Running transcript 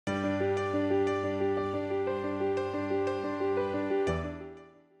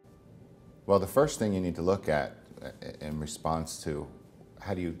Well, the first thing you need to look at in response to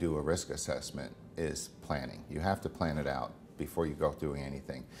how do you do a risk assessment is planning. You have to plan it out before you go doing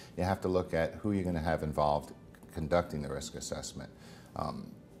anything. You have to look at who you're going to have involved conducting the risk assessment.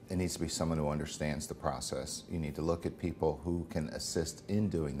 It needs to be someone who understands the process. You need to look at people who can assist in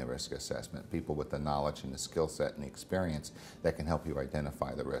doing the risk assessment, people with the knowledge and the skill set and the experience that can help you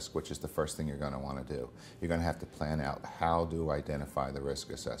identify the risk, which is the first thing you're going to want to do. You're going to have to plan out how to identify the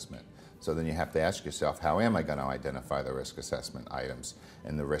risk assessment. So then you have to ask yourself, how am I going to identify the risk assessment items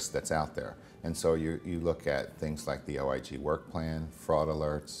and the risk that's out there? And so you look at things like the OIG work plan, fraud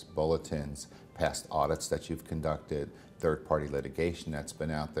alerts, bulletins, past audits that you've conducted, third-party litigation that's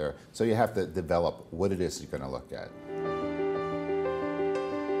been out there. So you have to develop what it is you're going to look at.